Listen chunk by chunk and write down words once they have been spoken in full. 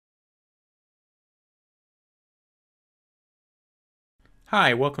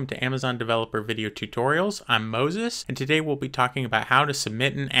Hi, welcome to Amazon Developer Video Tutorials. I'm Moses, and today we'll be talking about how to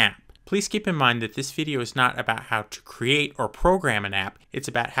submit an app. Please keep in mind that this video is not about how to create or program an app, it's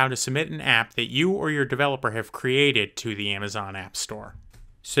about how to submit an app that you or your developer have created to the Amazon Appstore.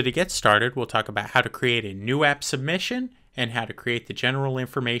 So to get started, we'll talk about how to create a new app submission and how to create the general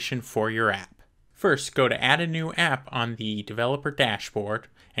information for your app. First, go to Add a New App on the Developer dashboard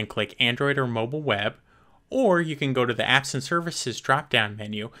and click Android or Mobile Web. Or you can go to the Apps and Services drop-down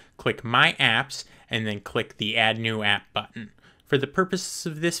menu, click My Apps, and then click the Add New App button. For the purposes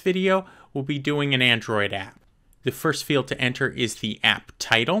of this video, we'll be doing an Android app. The first field to enter is the app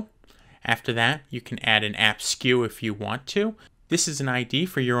title. After that, you can add an app SKU if you want to. This is an ID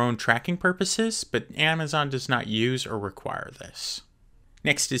for your own tracking purposes, but Amazon does not use or require this.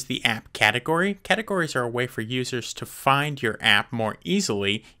 Next is the app category. Categories are a way for users to find your app more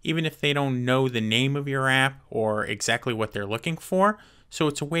easily, even if they don't know the name of your app or exactly what they're looking for. So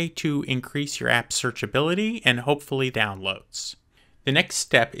it's a way to increase your app searchability and hopefully downloads. The next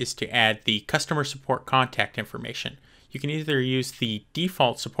step is to add the customer support contact information. You can either use the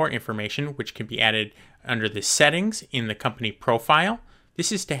default support information, which can be added under the settings in the company profile.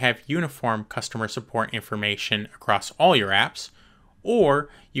 This is to have uniform customer support information across all your apps. Or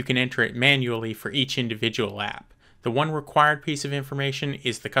you can enter it manually for each individual app. The one required piece of information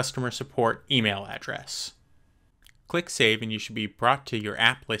is the customer support email address. Click Save and you should be brought to your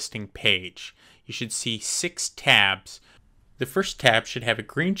app listing page. You should see 6 tabs. The first tab should have a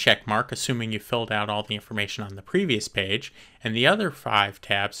green check mark, assuming you filled out all the information on the previous page, and the other 5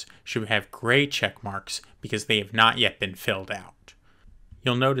 tabs should have gray check marks because they have not yet been filled out.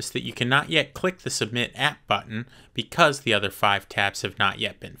 You'll notice that you cannot yet click the Submit App button because the other 5 tabs have not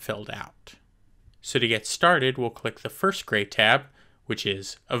yet been filled out. So to get started, we'll click the first gray tab, which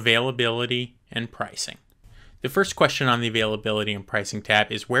is Availability and Pricing. The first question on the Availability and Pricing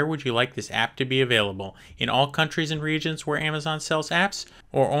tab is, where would you like this app to be available? In all countries and regions where Amazon sells apps,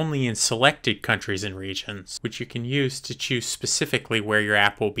 or only in selected countries and regions, which you can use to choose specifically where your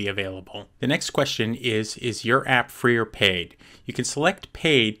app will be available. The next question is your app free or paid? You can select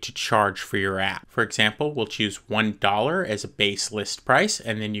paid to charge for your app. For example, we'll choose $1 as a base list price,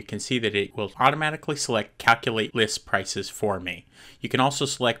 and then you can see that it will automatically select Calculate List Prices for me. You can also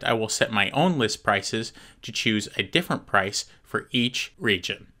select I will set my own list prices to choose a different price for each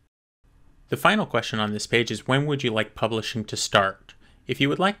region. The final question on this page is, when would you like publishing to start? If you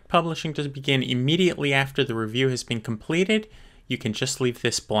would like publishing to begin immediately after the review has been completed, you can just leave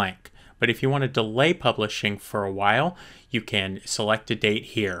this blank. But if you want to delay publishing for a while, you can select a date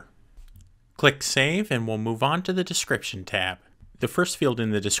here. Click Save and we'll move on to the Description tab. The first field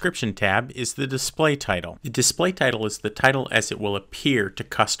in the Description tab is the display title. The display title is the title as it will appear to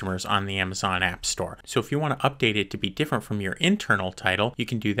customers on the Amazon App Store. So if you want to update it to be different from your internal title, you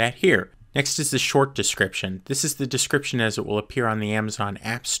can do that here. Next is the short description. This is the description as it will appear on the Amazon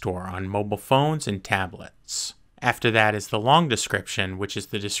App Store on mobile phones and tablets. After that is the long description, which is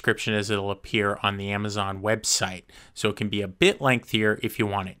the description as it will appear on the Amazon website. So it can be a bit lengthier if you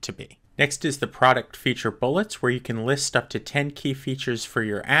want it to be. Next is the product feature bullets, where you can list up to 10 key features for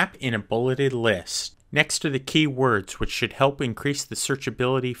your app in a bulleted list. Next are the keywords, which should help increase the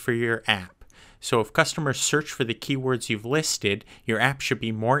searchability for your app. So if customers search for the keywords you've listed, your app should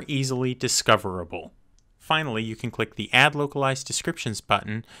be more easily discoverable. Finally, you can click the Add Localized Descriptions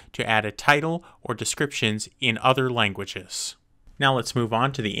button to add a title or descriptions in other languages. Now let's move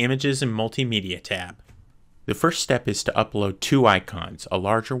on to the Images and Multimedia tab. The first step is to upload 2 icons, a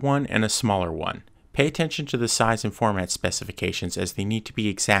larger one and a smaller one. Pay attention to the size and format specifications as they need to be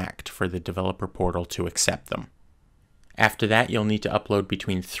exact for the developer portal to accept them. After that, you'll need to upload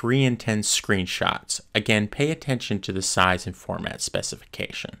between 3 and 10 screenshots. Again, pay attention to the size and format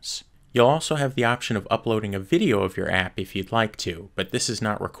specifications. You'll also have the option of uploading a video of your app if you'd like to, but this is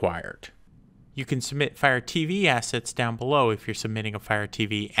not required. You can submit Fire TV assets down below if you're submitting a Fire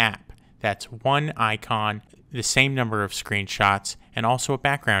TV app. That's 1 icon, the same number of screenshots, and also a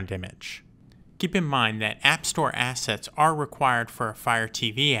background image. Keep in mind that App Store assets are required for a Fire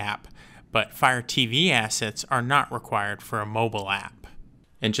TV app, but Fire TV assets are not required for a mobile app.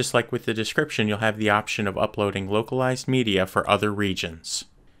 And just like with the description, you'll have the option of uploading localized media for other regions.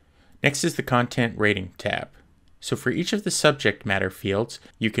 Next is the Content Rating tab. So for each of the subject matter fields,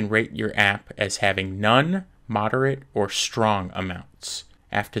 you can rate your app as having none, moderate, or strong amounts.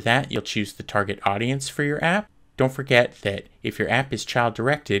 After that, you'll choose the target audience for your app. Don't forget that if your app is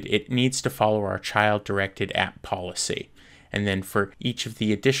child-directed, it needs to follow our child-directed app policy. And then for each of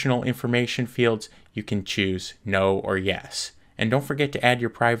the additional information fields, you can choose no or yes. And don't forget to add your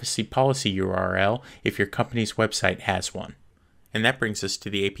privacy policy URL if your company's website has one. And that brings us to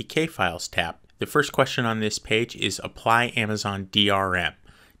the APK Files tab. The first question on this page is Apply Amazon DRM.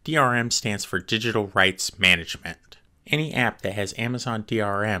 DRM stands for Digital Rights Management. Any app that has Amazon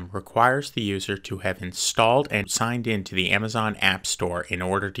DRM requires the user to have installed and signed into the Amazon Appstore in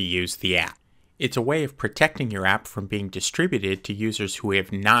order to use the app. It's a way of protecting your app from being distributed to users who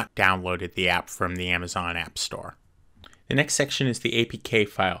have not downloaded the app from the Amazon App Store. The next section is the APK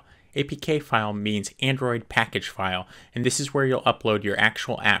file. APK file means Android package file, and this is where you'll upload your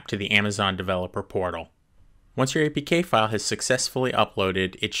actual app to the Amazon developer portal. Once your APK file has successfully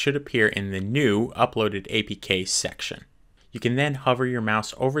uploaded, it should appear in the new Uploaded APKs section. You can then hover your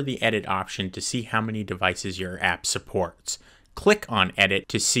mouse over the Edit option to see how many devices your app supports. Click on Edit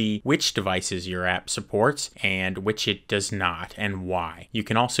to see which devices your app supports and which it does not, and why. You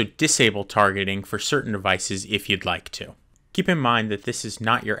can also disable targeting for certain devices if you'd like to. Keep in mind that this is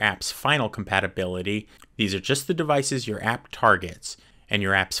not your app's final compatibility. These are just the devices your app targets, and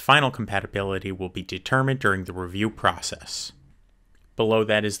your app's final compatibility will be determined during the review process. Below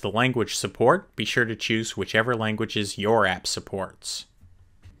that is the language support. Be sure to choose whichever languages your app supports.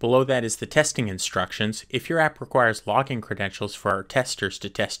 Below that is the testing instructions. If your app requires login credentials for our testers to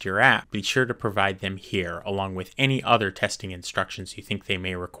test your app, be sure to provide them here, along with any other testing instructions you think they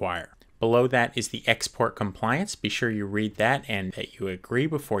may require. Below that is the export compliance. Be sure you read that and that you agree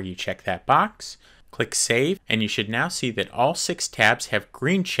before you check that box. Click Save, and you should now see that all 6 tabs have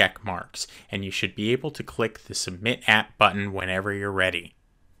green check marks, and you should be able to click the Submit App button whenever you're ready.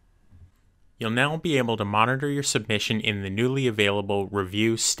 You'll now be able to monitor your submission in the newly available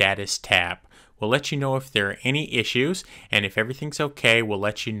Review Status tab. We'll let you know if there are any issues, and if everything's okay, we'll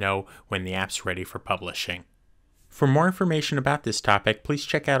let you know when the app's ready for publishing. For more information about this topic, please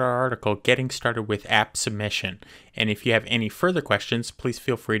check out our article, Getting Started with App Submission. And if you have any further questions, please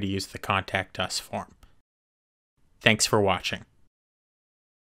feel free to use the Contact Us form. Thanks for watching.